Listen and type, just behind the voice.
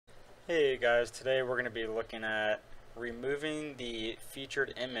Hey guys, today we're going to be looking at removing the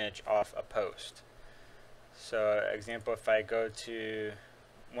featured image off a post. So example, if I go to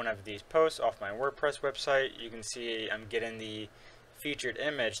one of these posts off my WordPress website, you can see I'm getting the featured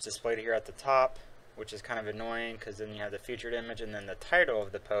image displayed here at the top, which is kind of annoying because then you have the featured image and then the title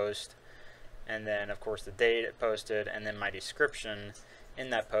of the post, and then of course the date it posted, and then my description in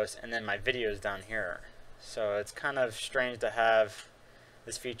that post, and then my videos down here. So it's kind of strange to have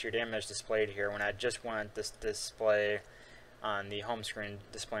this featured image displayed here when I just want this display on the home screen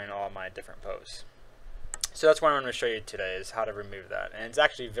displaying all my different posts. So that's what I'm going to show you today, is how to remove that, and it's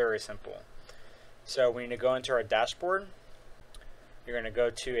actually very simple. So we need to go into our dashboard. You're going to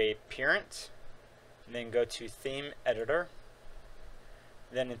go to Appearance, and then go to Theme Editor.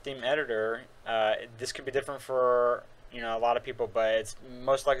 Then in Theme Editor, this could be different for a lot of people, but it's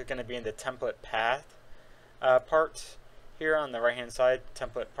most likely going to be in the template path parts. Here on the right hand side,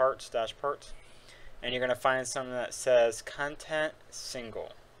 template parts, dash parts, and you're going to find something that says content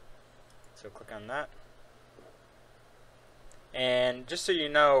single. So click on that, and just so you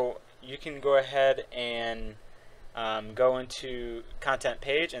know, you can go ahead and go into content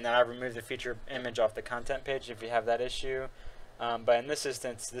page, and then I remove the feature image off the content page if you have that issue. But in this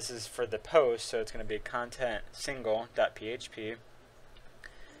instance, this is for the post, so it's going to be content-single.php.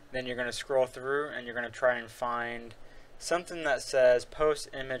 Then you're going to scroll through and you're going to try and find something that says post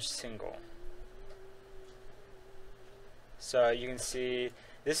image single. So you can see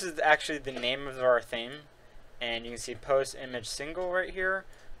this is actually the name of our theme, and you can see post image single right here.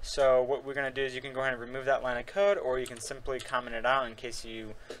 So what we're going to do is you can go ahead and remove that line of code, or you can simply comment it out in case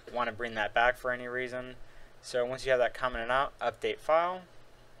you want to bring that back for any reason. So once you have that commented out, update file.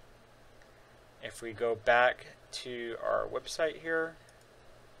 If we go back to our website here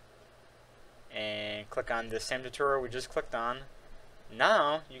and click on the same tutorial we just clicked on,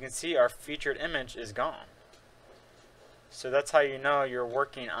 now you can see our featured image is gone. So that's how you know you're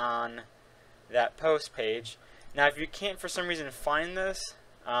working on that post page. Now if you can't for some reason find this,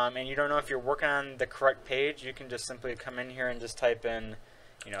 and you don't know if you're working on the correct page, you can just simply come in here and just type in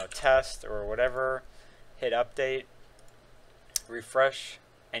test or whatever, hit update, refresh,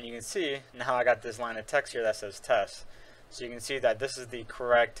 and you can see now I got this line of text here that says test. So you can see that this is the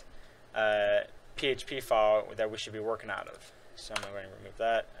correct PHP file that we should be working out of. So I'm going to remove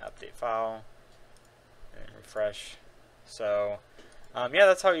that, update file, and refresh. So yeah,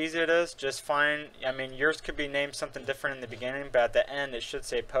 that's how easy it is. Just find, yours could be named something different in the beginning, but at the end it should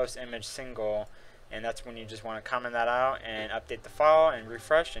say post image single, and that's when you just want to comment that out and update the file and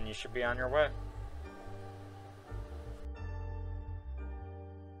refresh, and you should be on your way.